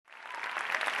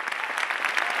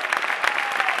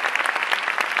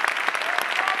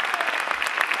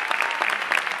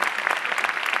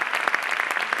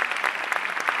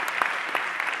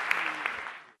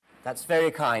That's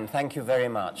very kind. Thank you very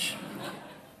much.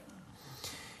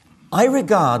 I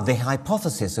regard the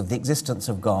hypothesis of the existence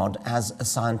of God as a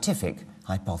scientific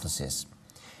hypothesis.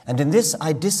 And in this,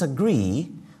 I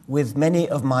disagree with many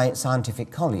of my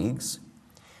scientific colleagues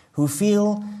who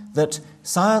feel that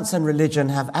science and religion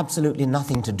have absolutely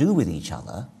nothing to do with each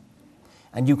other,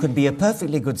 and you can be a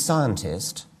perfectly good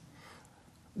scientist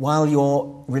while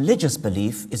your religious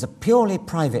belief is a purely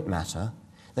private matter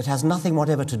that has nothing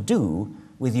whatever to do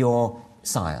with your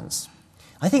science.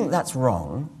 I think that's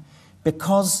wrong,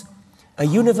 because a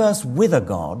universe with a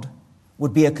God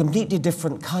would be a completely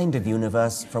different kind of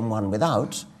universe from one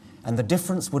without, and the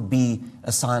difference would be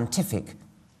a scientific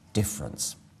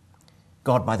difference.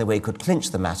 God, by the way, could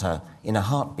clinch the matter in a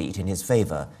heartbeat in his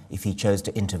favor if he chose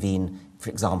to intervene,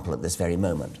 for example, at this very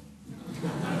moment.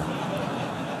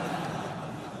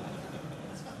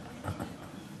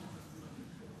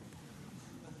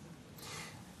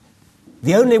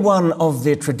 The only one of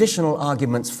the traditional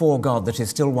arguments for God that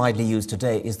is still widely used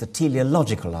today is the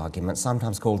teleological argument,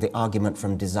 sometimes called the argument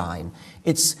from design.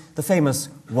 It's the famous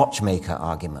watchmaker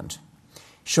argument.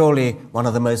 Surely one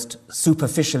of the most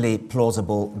superficially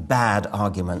plausible bad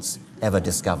arguments ever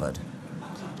discovered.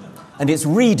 And it's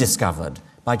rediscovered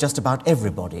by just about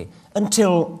everybody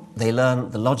until they learn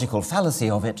the logical fallacy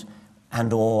of it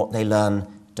and/or they learn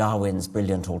Darwin's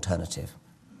brilliant alternative.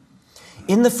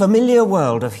 In the familiar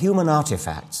world of human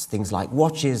artifacts, things like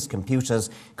watches, computers,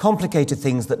 complicated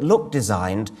things that look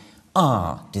designed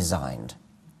are designed.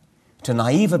 To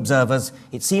naive observers,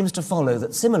 it seems to follow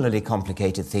that similarly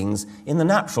complicated things in the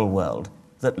natural world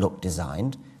that look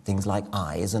designed, things like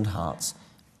eyes and hearts,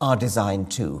 are designed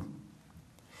too.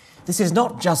 This is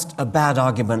not just a bad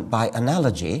argument by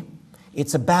analogy,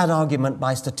 it's a bad argument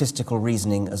by statistical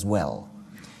reasoning as well.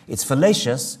 It's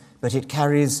fallacious, but it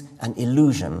carries an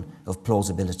illusion of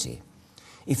plausibility.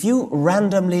 If you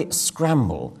randomly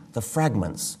scramble the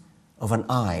fragments of an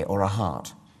eye or a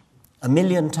heart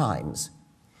 1,000,000 times,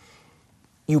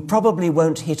 you probably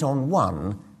won't hit on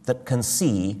one that can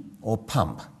see or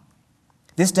pump.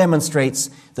 This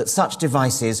demonstrates that such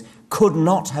devices could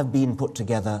not have been put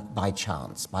together by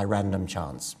chance, by random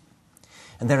chance.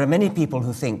 And there are many people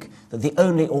who think that the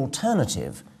only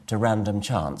alternative to random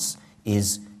chance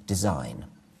is design,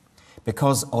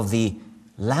 because of the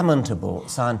lamentable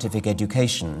scientific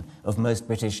education of most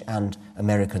British and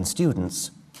American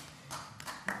students.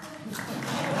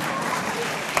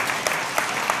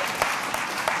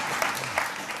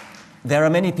 There are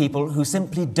many people who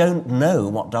simply don't know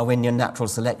what Darwinian natural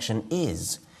selection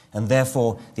is, and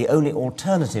therefore the only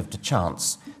alternative to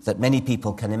chance that many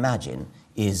people can imagine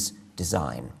is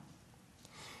design.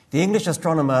 The English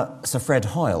astronomer Sir Fred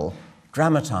Hoyle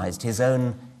dramatized his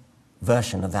own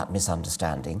version of that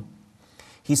misunderstanding.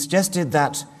 He suggested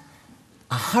that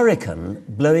a hurricane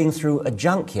blowing through a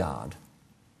junkyard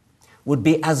would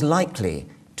be as likely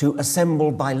to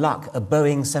assemble by luck a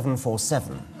Boeing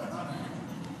 747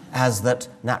 as that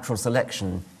natural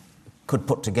selection could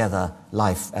put together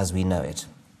life as we know it.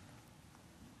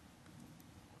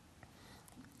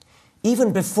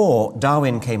 Even before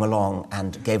Darwin came along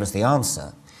and gave us the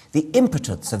answer, the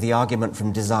impotence of the argument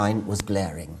from design was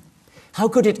glaring. How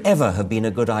could it ever have been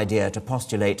a good idea to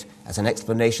postulate as an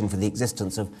explanation for the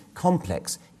existence of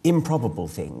complex, improbable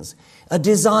things a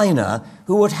designer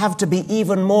who would have to be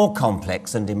even more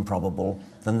complex and improbable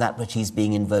than that which he's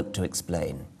being invoked to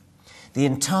explain? The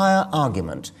entire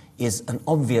argument is an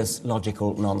obvious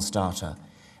logical non-starter,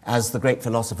 as the great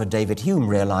philosopher David Hume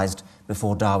realized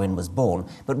before Darwin was born.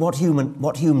 But what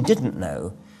Hume didn't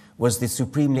know was the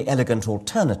supremely elegant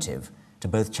alternative to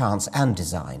both chance and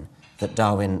design that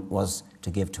Darwin was to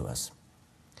give to us.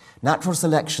 Natural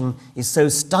selection is so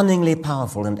stunningly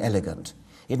powerful and elegant.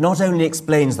 It not only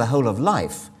explains the whole of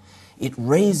life, it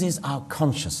raises our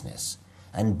consciousness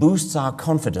and boosts our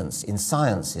confidence in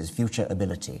science's future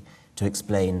ability to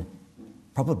explain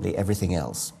probably everything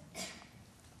else.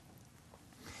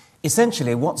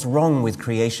 Essentially, what's wrong with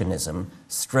creationism,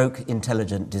 stroke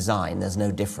intelligent design, there's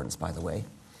no difference, by the way,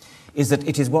 is that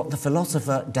it is what the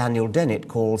philosopher Daniel Dennett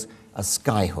calls a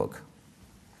skyhook.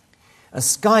 A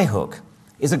skyhook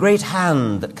is a great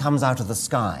hand that comes out of the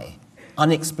sky,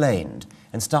 unexplained,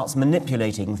 and starts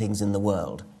manipulating things in the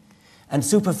world. And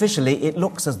superficially, it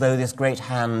looks as though this great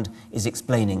hand is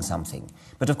explaining something.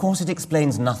 But of course, it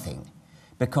explains nothing,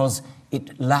 because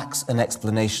it lacks an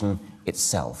explanation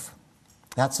itself.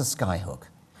 That's a skyhook.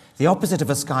 The opposite of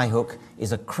a skyhook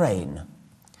is a crane.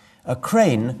 A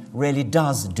crane really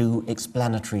does do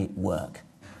explanatory work.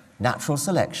 Natural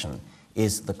selection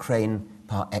is the crane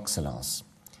par excellence.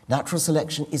 Natural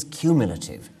selection is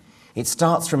cumulative. It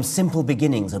starts from simple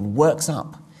beginnings and works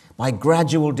up by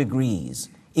gradual degrees,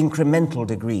 incremental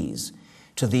degrees,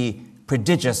 to the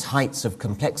prodigious heights of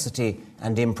complexity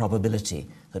and improbability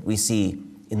that we see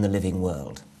in the living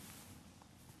world.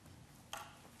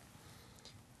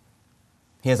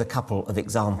 Here's a couple of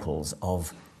examples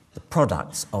of the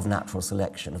products of natural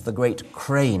selection, of the great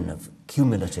crane of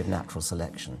cumulative natural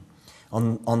selection.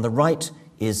 On the right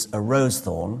is a rose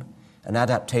thorn, an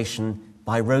adaptation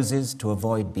by roses to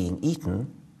avoid being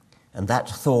eaten, and that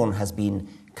thorn has been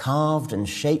carved and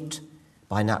shaped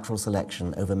by natural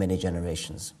selection over many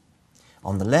generations.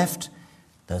 On the left,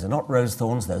 those are not rose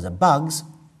thorns, those are bugs.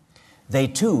 They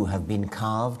too have been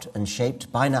carved and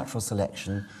shaped by natural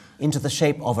selection into the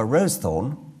shape of a rose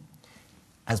thorn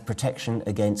as protection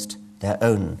against their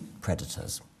own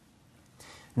predators.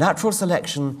 Natural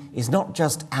selection is not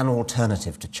just an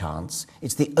alternative to chance,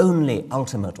 it's the only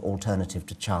ultimate alternative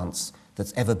to chance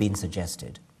that's ever been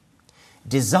suggested.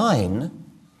 Design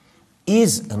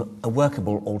is a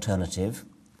workable alternative,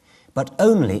 but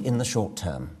only in the short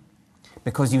term,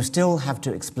 because you still have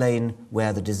to explain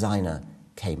where the designer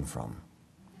came from.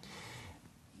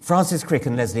 Francis Crick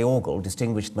and Leslie Orgel,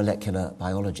 distinguished molecular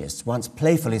biologists, once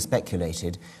playfully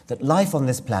speculated that life on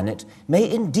this planet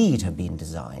may indeed have been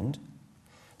designed.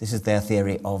 This is their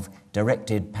theory of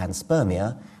directed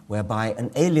panspermia, whereby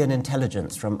an alien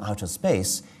intelligence from outer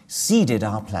space seeded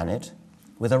our planet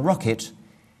with a rocket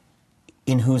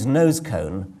in whose nose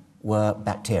cone were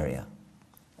bacteria.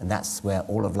 And that's where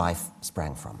all of life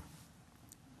sprang from.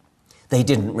 They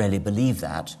didn't really believe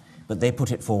that, but they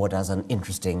put it forward as an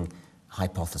interesting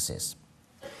hypothesis.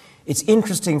 It's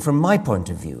interesting from my point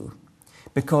of view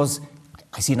because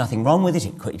I see nothing wrong with it.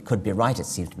 It could be right. It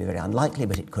seems to be very unlikely,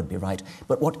 but it could be right.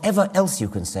 But whatever else you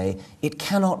can say, it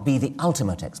cannot be the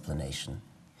ultimate explanation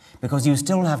because you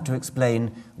still have to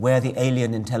explain where the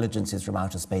alien intelligences from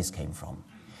outer space came from.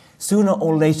 Sooner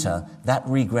or later, that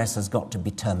regress has got to be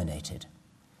terminated.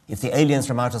 If the aliens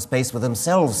from outer space were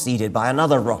themselves seeded by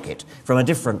another rocket from a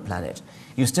different planet,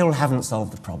 you still haven't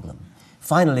solved the problem.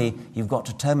 Finally, you've got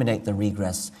to terminate the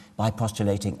regress by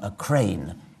postulating a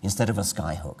crane instead of a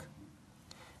skyhook.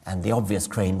 And the obvious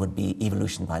crane would be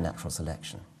evolution by natural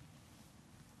selection.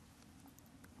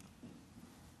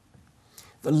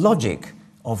 The logic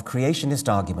of creationist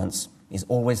arguments is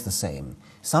always the same.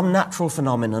 Some natural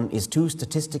phenomenon is too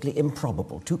statistically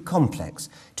improbable, too complex,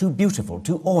 too beautiful,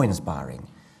 too awe-inspiring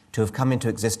to have come into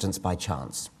existence by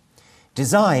chance.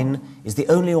 Design is the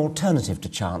only alternative to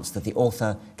chance that the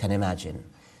author can imagine.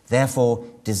 Therefore,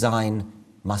 design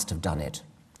must have done it.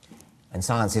 And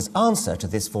science's answer to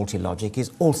this faulty logic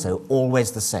is also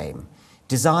always the same.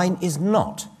 Design is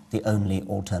not the only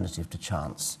alternative to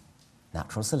chance.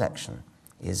 Natural selection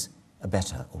is a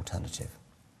better alternative.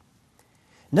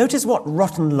 Notice what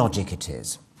rotten logic it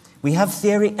is. We have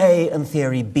theory A and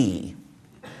theory B.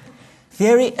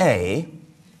 Theory A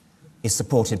is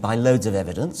supported by loads of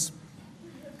evidence.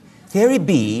 Theory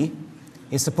B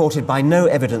is supported by no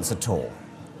evidence at all.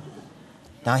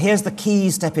 Now here's the key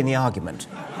step in the argument.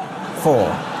 4.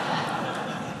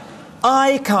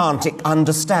 I can't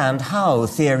understand how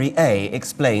theory A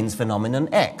explains phenomenon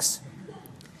X.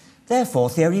 Therefore,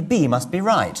 theory B must be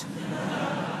right.